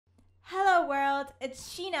world, it's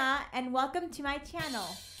Sheena and welcome to my channel.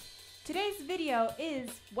 Today's video is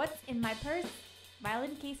What's in My Purse?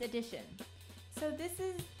 Violin Case Edition. So this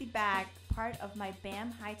is the bag, part of my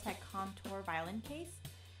BAM High-Tech Contour violin case,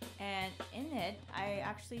 and in it I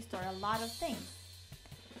actually store a lot of things.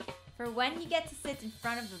 For when you get to sit in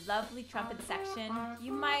front of the lovely trumpet section,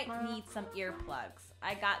 you might need some earplugs.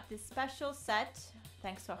 I got this special set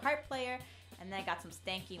thanks to a harp player, and then I got some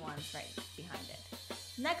stanky ones right behind it.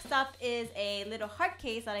 Next up is a little harp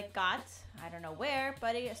case that I got, I don't know where,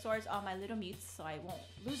 but it stores all my little mutes so I won't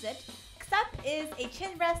lose it. Next up is a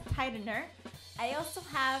chin rest tightener. I also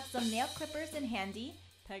have some nail clippers in handy.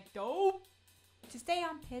 Tech dope! To stay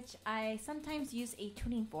on pitch, I sometimes use a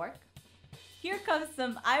tuning fork. Here comes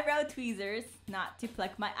some eyebrow tweezers, not to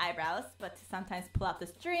pluck my eyebrows, but to sometimes pull out the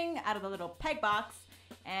string out of the little peg box.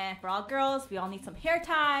 And for all girls, we all need some hair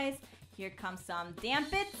ties. Here comes some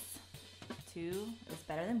dampits. 2 is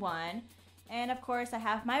better than 1. And of course, I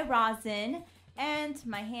have my rosin and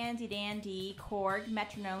my handy dandy Korg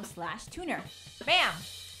metronome / tuner. Bam!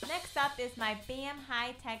 Next up is my BAM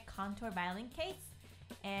High-Tech Contour violin case.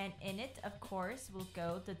 And in it, of course, will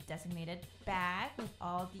go the designated bag with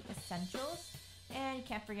all the essentials. And you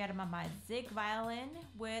can't forget about my Zig violin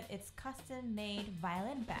with its custom-made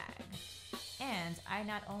violin bag. And I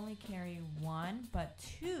not only carry 1, but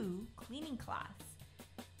 2 cleaning cloths.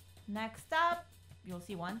 Next up, you'll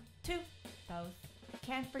see 1, 2, both.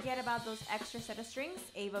 Can't forget about those extra set of strings,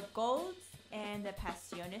 Ava Golds and the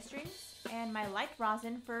Passione strings, and my light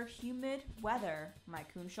rosin for humid weather, my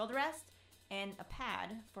Kuhn shoulder rest, and a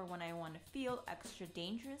pad for when I want to feel extra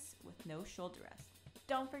dangerous with no shoulder rest.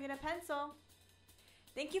 Don't forget a pencil.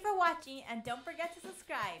 Thank you for watching, and don't forget to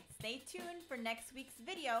subscribe. Stay tuned for next week's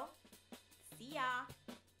video. See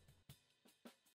ya!